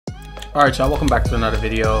Alright y'all, welcome back to another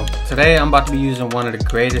video. Today I'm about to be using one of the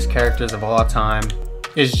greatest characters of all time.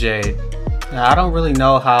 It's Jade. Now I don't really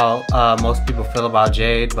know how most people feel about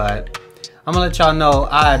Jade, but I'm gonna let y'all know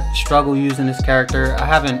I struggle using this character. I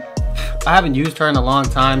haven't used her in a long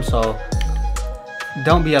time, so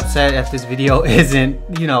don't be upset if this video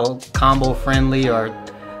isn't, you know, combo friendly or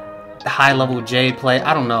high level Jade play.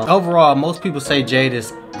 I don't know. Overall, most people say Jade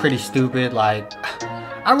is pretty stupid. Like,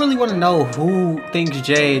 I really want to know who thinks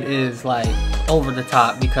Jade is like over the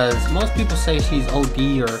top, because most people say she's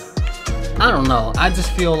OD, or I don't know. I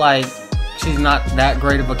just feel like she's not that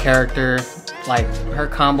great of a character. Like, her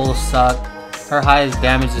combos suck. Her highest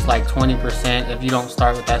damage is like 20% if you don't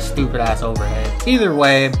start with that stupid ass overhead. Either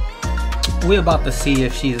way, we're about to see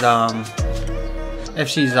if she's up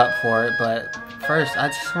for it. But first, I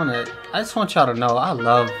just want y'all to know I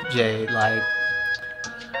love Jade. Like,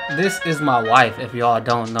 this is my wife, if y'all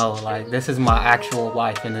don't know. Like, this is my actual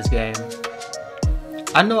wife in this game.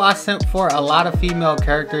 I know I simp for a lot of female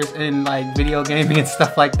characters in like video gaming and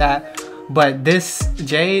stuff like that, but this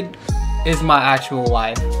Jade is my actual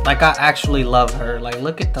wife. Like, I actually love her. Like,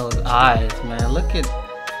 look at those eyes, man. Look at,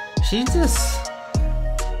 she's just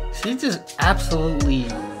absolutely,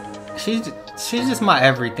 she's just my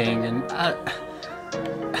everything. And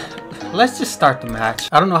let's just start the match.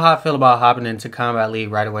 I don't know how I feel about hopping into Kombat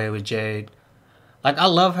League right away with Jade. Like, I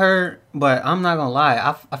love her, but I'm not gonna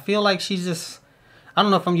lie. I feel like she's just, I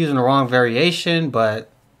don't know if I'm using the wrong variation,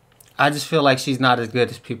 but I just feel like she's not as good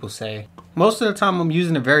as people say. Most of the time I'm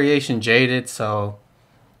using the variation Jaded, so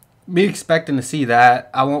be expecting to see that.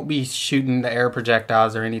 I won't be shooting the air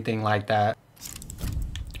projectiles or anything like that.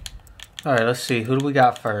 Alright, let's see. Who do we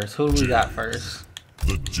got first? Who do we got first?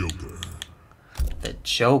 The Joker. The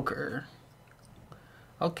Joker.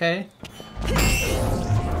 Okay.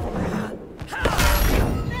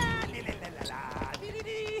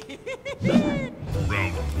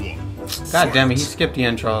 God damn it, he skipped the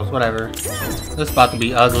intros. Whatever. This is about to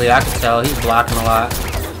be ugly. I can tell. He's blocking a lot.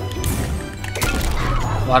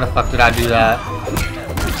 Why the fuck did I do that?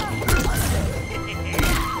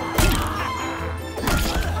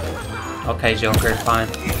 Okay, Joker, fine.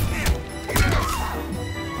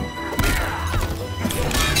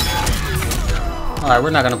 Alright,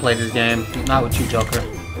 we're not gonna play this game. Not with you, Joker.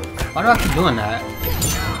 Why do I keep doing that?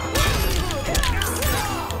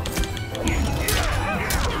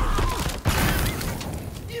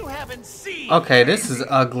 Okay, this is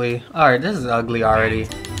ugly. Alright, this is ugly already.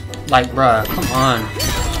 Like, bruh, come on.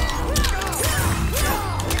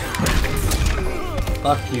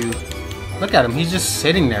 Fuck you. Look at him, he's just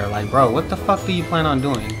sitting there. Like, bro, what the fuck do you plan on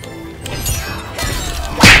doing?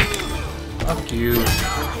 Fuck you.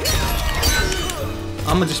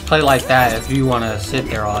 I'm gonna just play like that if you wanna sit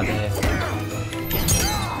there all day.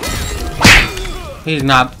 He's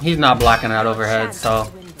not blocking that overhead,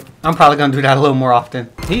 so I'm probably gonna do that a little more often.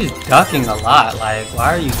 He's ducking a lot. Like,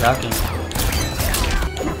 why are you ducking?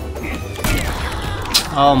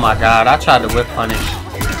 Oh my god, I tried to whip punish.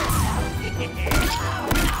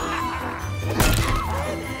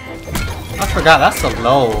 I forgot, that's a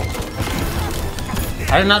low.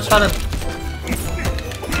 I did not try to...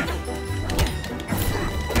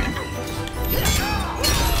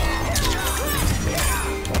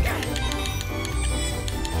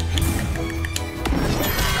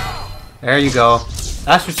 There you go.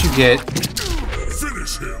 That's what you get.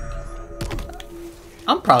 Finish him.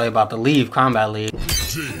 I'm probably about to leave Kombat League.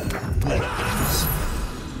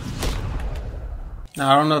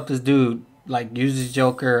 Now, I don't know if this dude like uses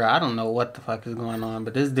Joker. I don't know what the fuck is going on,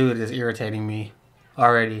 but this dude is irritating me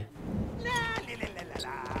already.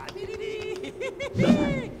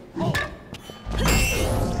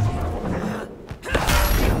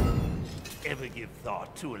 Ever give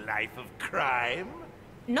thought to a life of crime?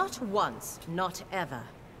 Not once, not ever.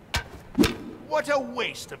 What a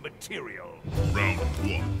waste of material. Round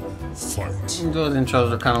one. Fight. Those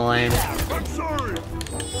intros are kind of lame. I'm sorry.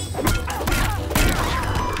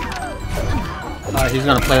 He's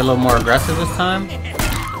gonna play a little more aggressive this time.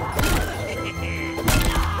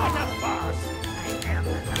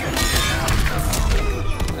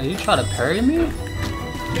 Are you trying to parry me?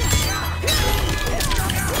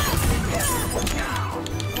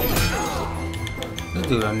 This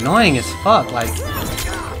dude annoying as fuck. Like,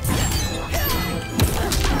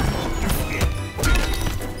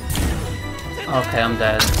 okay, I'm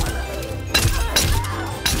dead.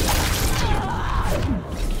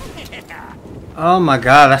 Oh my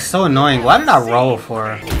god, that's so annoying. Why did I roll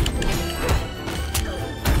for?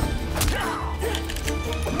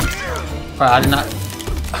 I did not.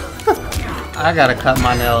 I gotta cut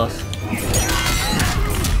my nails.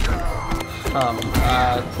 Oh my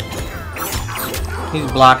god. He's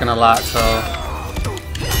blocking a lot, so.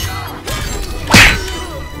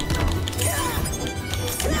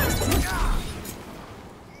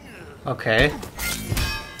 Okay.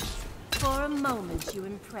 For a moment, you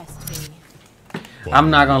impressed me. I'm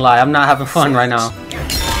not gonna lie, I'm not having fun right now.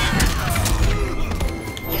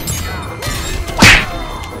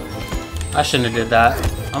 I shouldn't have did that.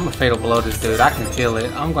 I'm gonna fatal blow this dude. I can feel it.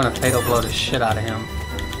 I'm gonna fatal blow the shit out of him.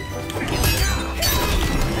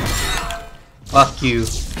 Fuck you.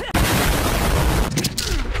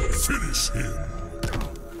 Finish him.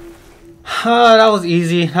 That was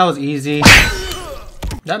easy. That was easy.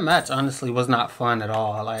 That match honestly was not fun at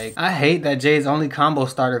all. Like, I hate that Jade's only combo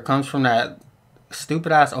starter comes from that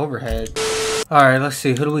stupid ass overhead. Alright, let's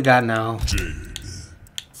see. Who do we got now? Jade.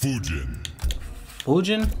 Fujin.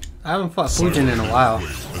 Fujin? I haven't fought Fujin in a while.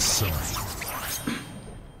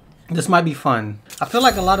 This might be fun. I feel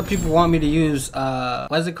like a lot of people want me to use,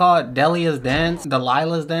 what is it called? Delia's Dance?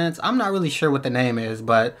 Delilah's Dance? I'm not really sure what the name is,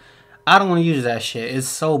 but I don't want to use that shit. It's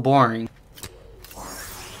so boring.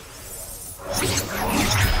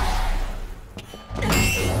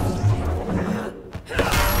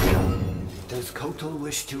 Does Kotal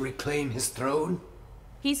wish to reclaim his throne?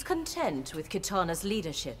 He's content with Kitana's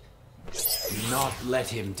leadership. Do not let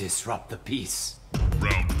him disrupt the peace.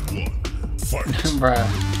 Round 1. Fight. Bruh.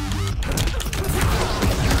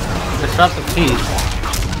 Disrupt the peace.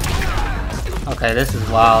 Okay, this is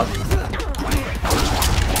wild.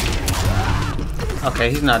 Okay,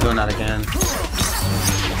 he's not doing that again.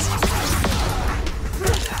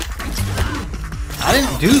 I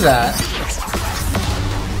didn't do that.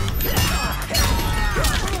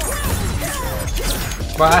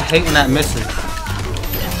 Bro, I hate when that misses.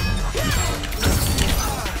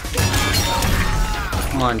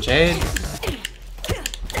 Come on, Jade.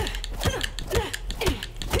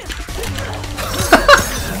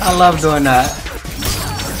 I love doing that.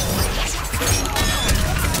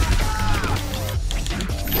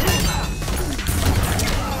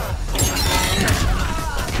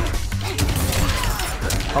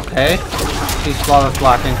 Okay. He's flawless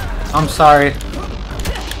blocking. I'm sorry.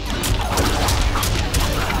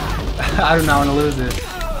 I do not want to lose this.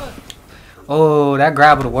 Oh, that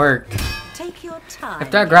grab would have worked. Take your time.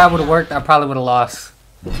 If that grab would have worked, I probably would have lost.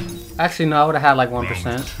 Actually, no, I would have had like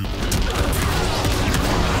 1%.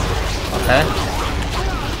 Okay.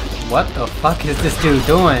 What the fuck is this dude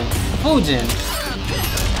doing? Fujin.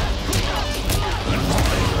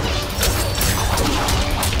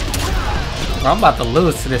 Bro, I'm about to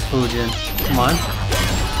lose to this Fujin. Come on.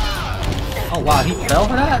 Oh wow, he fell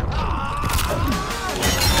for that?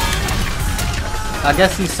 I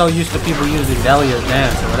guess he's so used to people using Delia's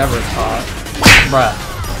Dance or whatever it's called. Bruh,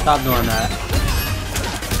 stop doing that.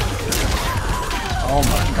 Oh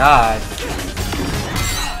my god.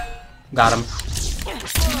 Got him.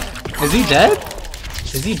 Is he dead?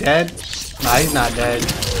 Is he dead? Nah, he's not dead.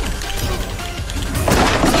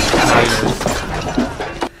 Nah, he is.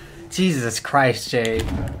 Jesus Christ, Jade.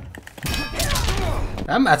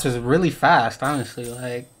 That match was really fast, honestly.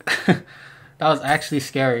 Like, that was actually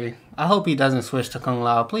scary. I hope he doesn't switch to Kung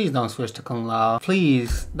Lao. Please don't switch to Kung Lao.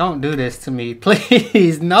 Please don't do this to me.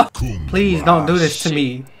 Please, no. Please don't do this to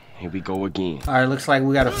me. Here we go again. Alright, looks like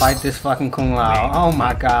we gotta fight this fucking Kung Lao. Oh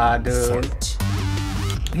my god, dude.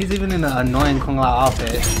 He's even in an annoying Kung Lao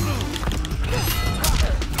outfit.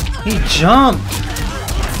 He jumped!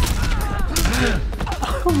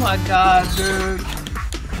 Oh my god, dude.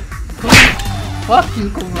 Fuck you,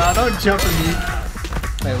 Kung Lao. Don't jump at me.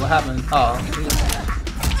 Wait, what happened? Oh.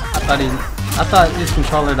 I thought his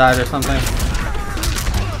controller died or something.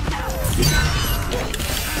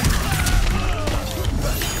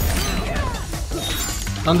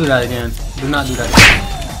 Don't do that again. Do not do that again.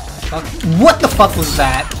 Fuck. What the fuck was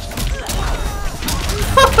that?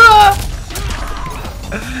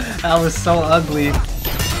 That was so ugly.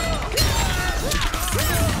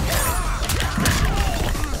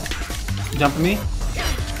 Jump at me?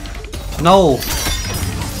 No.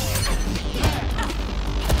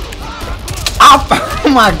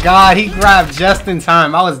 Oh my god, he grabbed just in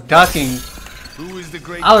time. I was ducking.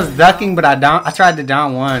 I was ducking, but I tried to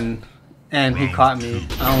down one. And he caught me.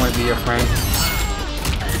 I don't want to be your friend.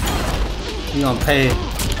 He gonna pay.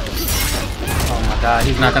 Oh my god,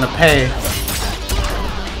 he's not gonna pay.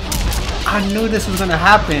 I knew this was gonna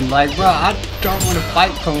happen. Like, bro, I don't want to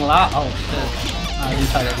fight Kung Lao. Oh shit. Alright, you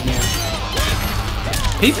try that again.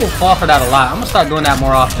 People fall for that a lot. I'm gonna start doing that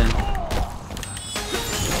more often.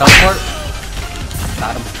 Teleport.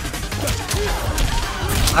 Got him.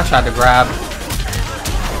 I tried to grab.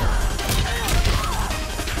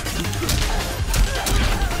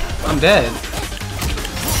 I'm dead.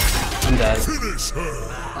 I'm dead. Finish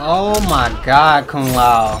her. Oh my god, Kung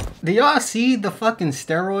Lao. Do y'all see the fucking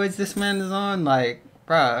steroids this man is on? Like,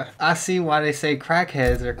 bruh, I see why they say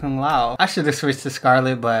crackheads are Kung Lao. I should have switched to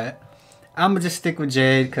Scarlet, but I'm gonna just stick with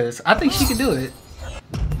Jade because I think she can do it.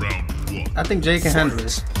 Round 1. I think Jade can handle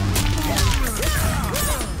this.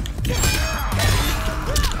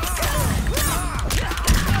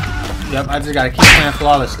 Yep, I just gotta keep playing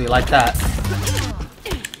flawlessly like that.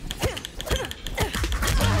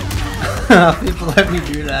 People let me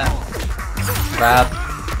do that. Grab.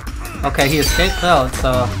 Okay, he escaped failed,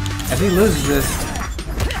 so if he loses this.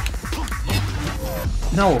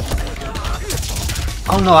 No.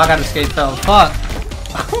 Oh no, I got escape failed. Fuck.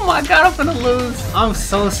 Oh my god, I'm gonna lose. I'm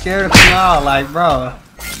so scared of Kung Lao. Like, bro,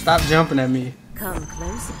 stop jumping at me. Come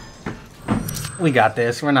closer. We got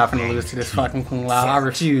this. We're not gonna lose to this fucking Kung Lao. I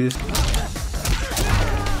refuse.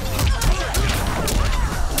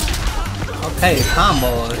 Okay,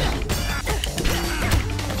 combos.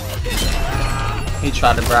 He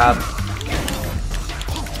tried to grab.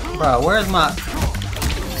 Bro, where's my...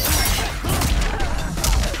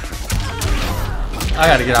 I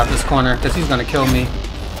gotta get out this corner because he's gonna kill me.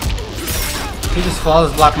 He just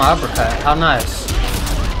flawless blocked my uppercut. How nice.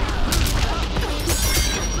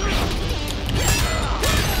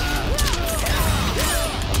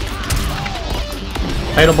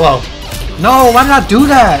 Fatal blow. No, why did I do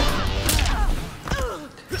that?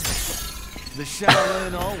 The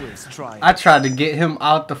Shaolin always try. I tried to get him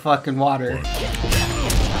out the fucking water.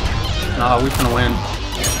 No, we finna win.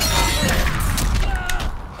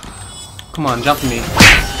 Come on, jump me.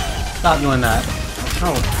 Stop doing that.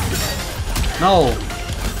 No. No.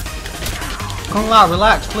 Kung Lao,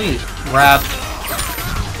 relax, please. Grab.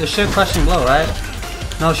 This shit crushing blow, right?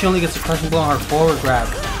 No, she only gets a crushing blow on her forward grab.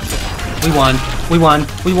 We won. We won.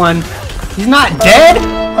 We won. He's not dead?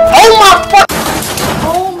 Oh my fuck!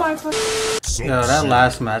 Oh my fuck! Yo, that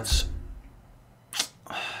last match.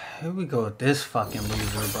 Here we go with this fucking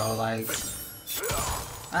loser, bro. Like,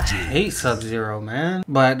 I hate Sub-Zero, man.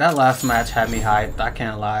 But that last match had me hyped. I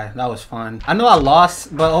can't lie. That was fun. I know I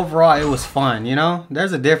lost, but overall it was fun, you know?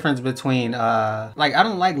 There's a difference between, like, I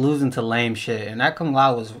don't like losing to lame shit. And that Kung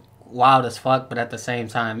Lao was wild as fuck, but at the same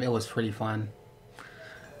time, it was pretty fun.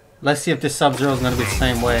 Let's see if this Sub-Zero is going to be the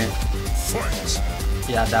same way.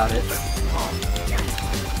 Yeah, I doubt it.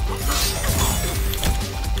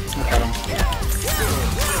 Look at him.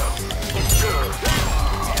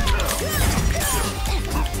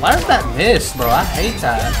 Why does that miss, bro? I hate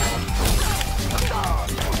that.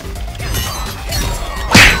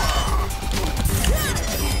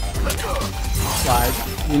 Slide.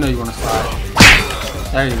 You know you want to slide.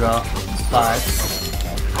 There you go. Slide.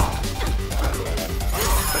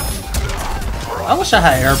 I wish I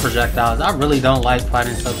had air projectiles. I really don't like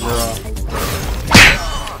fighting Sub-Zero.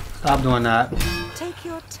 Stop doing that. Take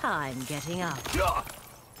your time getting up.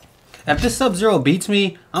 If this Sub-Zero beats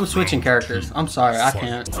me, I'm switching characters. I'm sorry, I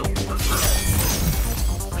can't.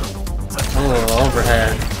 Oh,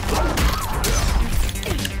 overhead.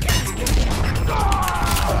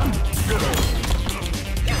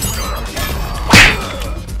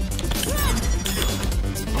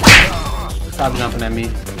 Stop jumping at me.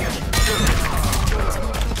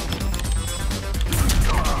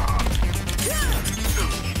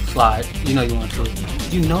 Slide. You know you want to.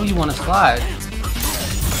 You know you want to slide.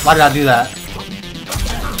 Why did I do that?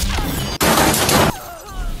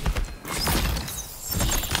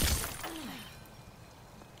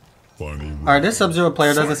 Alright, this Sub-Zero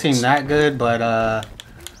player doesn't seem that good, but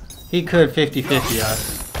he could 50-50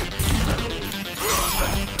 us.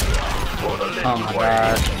 Oh my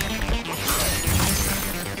god.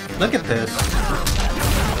 Look at this.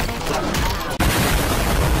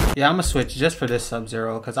 Yeah, I'm gonna switch just for this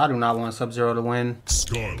Sub-Zero because I do not want Sub-Zero to win.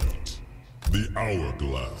 Scarlet, the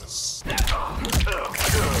hourglass.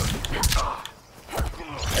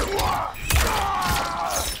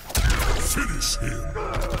 Finish him.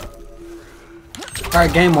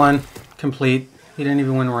 Alright, game one. Complete. He didn't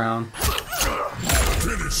even win a round.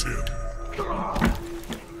 Finish him.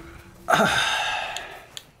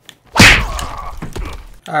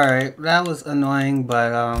 Alright, that was annoying,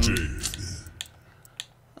 but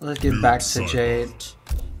let's get back to Jade.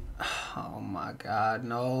 Oh my god,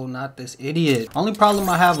 no, not this idiot. Only problem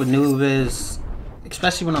I have with Noob is,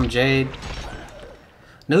 especially when I'm Jade,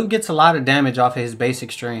 Noob gets a lot of damage off of his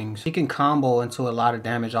basic strings. He can combo into a lot of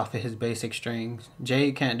damage off of his basic strings.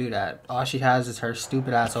 Jade can't do that. All she has is her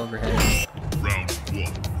stupid ass overhead. Round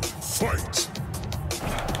one. Fight.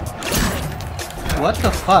 What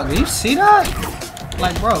the fuck? Do you see that?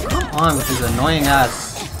 Like, bro, come on with his annoying ass.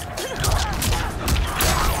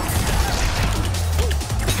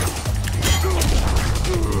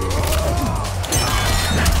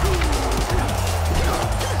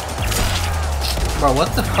 Bro,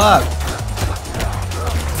 what the fuck?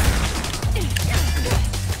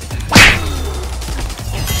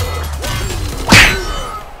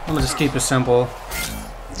 I'm gonna just keep it simple.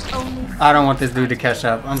 I don't want this dude to catch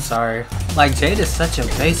up. I'm sorry. Like, Jade is such a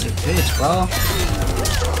basic bitch, bro.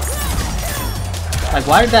 Like,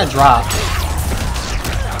 why did that drop?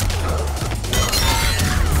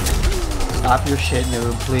 Stop your shit,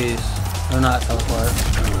 noob, please. Do not teleport.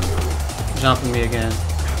 Jumping me again.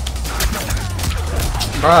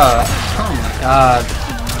 Bruh. Oh my god.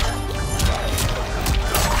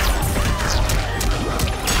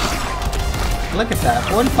 Look at that.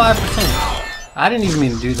 45%. I didn't even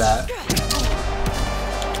mean to do that.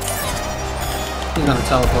 He's gonna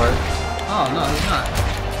teleport. Oh, no, he's not.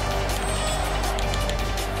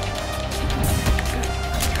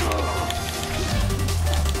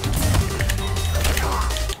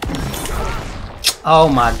 Oh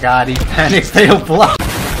my god, he panic fail block.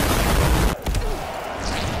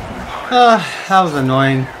 That was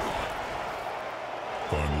annoying.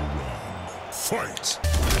 Final round. Fight!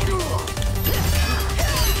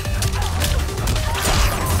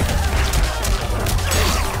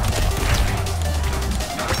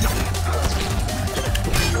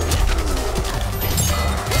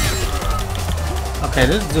 Okay,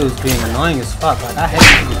 this dude's being annoying as fuck. Like, I hate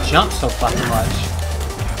him to jump so fucking much.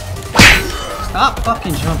 Stop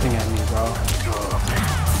fucking jumping at me, bro.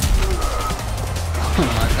 Oh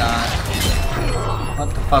my god. What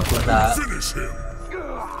the fuck was that? Finish him!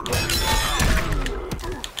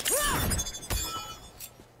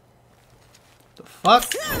 The fuck?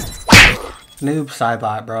 Noob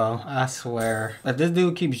Cybot, bro. I swear. If this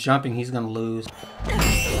dude keeps jumping, he's gonna lose.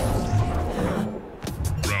 Round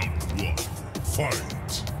one. Fight!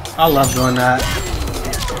 I love doing that.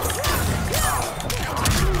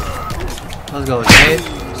 Let's go, Jade.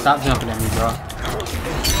 Stop jumping at me, bro.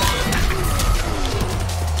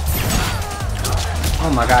 Oh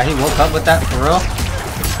my god, he woke up with that for real?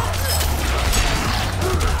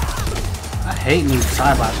 I hate new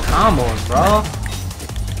Cybot combos, bro.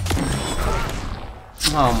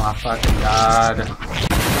 Oh my fucking god.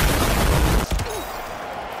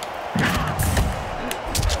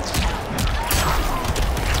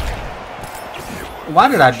 Why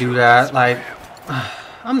did I do that? Like,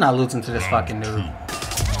 I'm not losing to this fucking dude.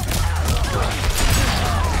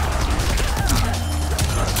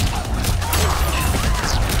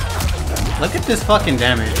 Look at this fucking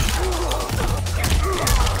damage.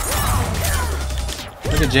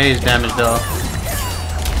 Look at Jade's damage though.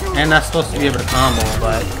 And that's supposed to be able to combo,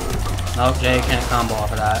 but nope, Jade can't combo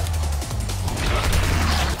off of that.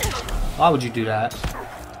 Why would you do that?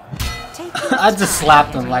 I just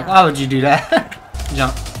slapped him. Like, why would you do that?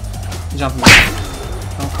 Jump. Jump me.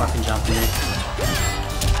 Don't fucking jump me.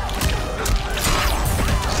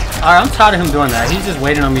 Alright, I'm tired of him doing that. He's just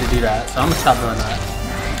waiting on me to do that. So I'm gonna stop doing that.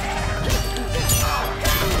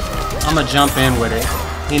 I'm gonna jump in with it.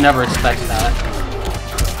 He never expects that.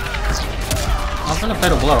 I'm gonna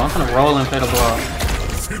fatal blow. I'm gonna roll and fatal blow.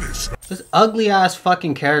 This ugly ass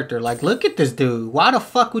fucking character. Like, look at this dude. Why the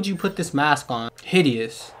fuck would you put this mask on?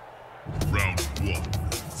 Hideous. Round one.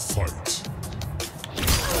 Fight!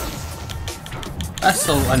 That's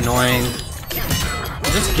so annoying.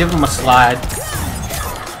 Just give him a slide.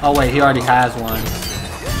 Oh wait, he already has one.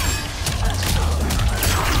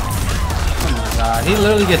 Oh my god, he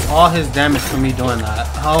literally gets all his damage from me doing that.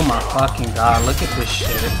 Oh my fucking god, look at this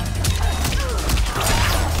shit.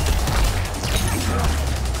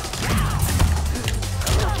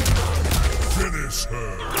 Finish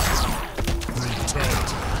her!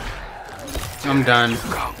 Brutality! I'm done.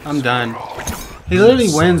 I'm done. He literally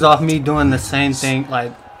wins off me doing the same thing.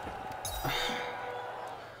 Like,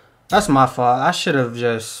 that's my fault. I should have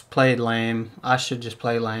just played lame. I should just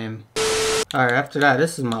play lame. Alright, after that,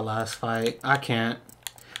 this is my last fight. I can't.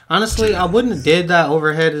 Honestly, I wouldn't have did that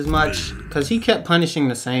overhead as much because he kept punishing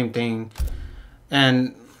the same thing.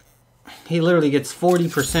 And he literally gets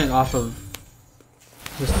 40% off of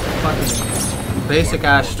this fucking basic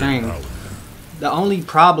ass string. The only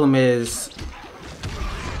problem is,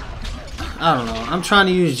 I don't know. I'm trying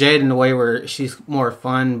to use Jade in a way where she's more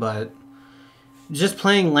fun, but just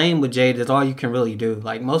playing lame with Jade is all you can really do.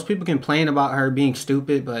 Like, most people complain about her being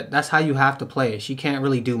stupid, but that's how you have to play it. She can't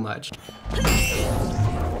really do much. Round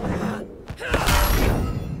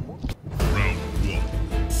one.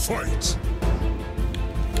 Fight!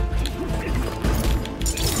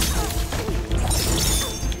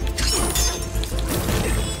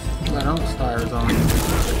 I don't start zone.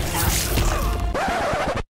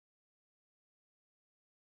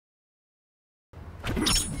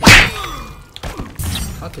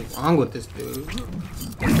 What is wrong with this dude?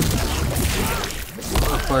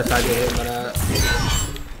 Of course I get hit by that.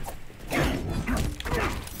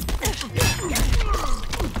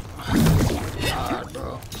 God,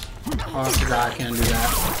 bro. Oh, I forgot I can't do that.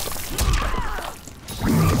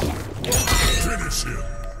 Finish him.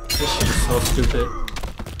 This shit is so stupid.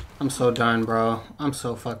 I'm so done, bro. I'm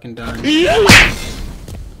so fucking done.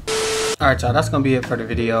 Alright, y'all, that's gonna be it for the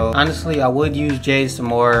video. Honestly, I would use Jade some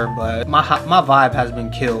more, but my vibe has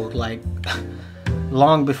been killed, like,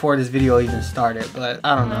 long before this video even started. But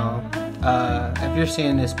I don't know. If you're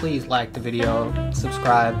seeing this, please like the video,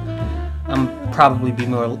 subscribe. I'm probably be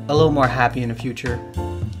a little more happy in the future.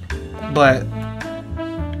 But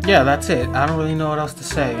yeah, that's it. I don't really know what else to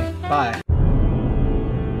say. Bye.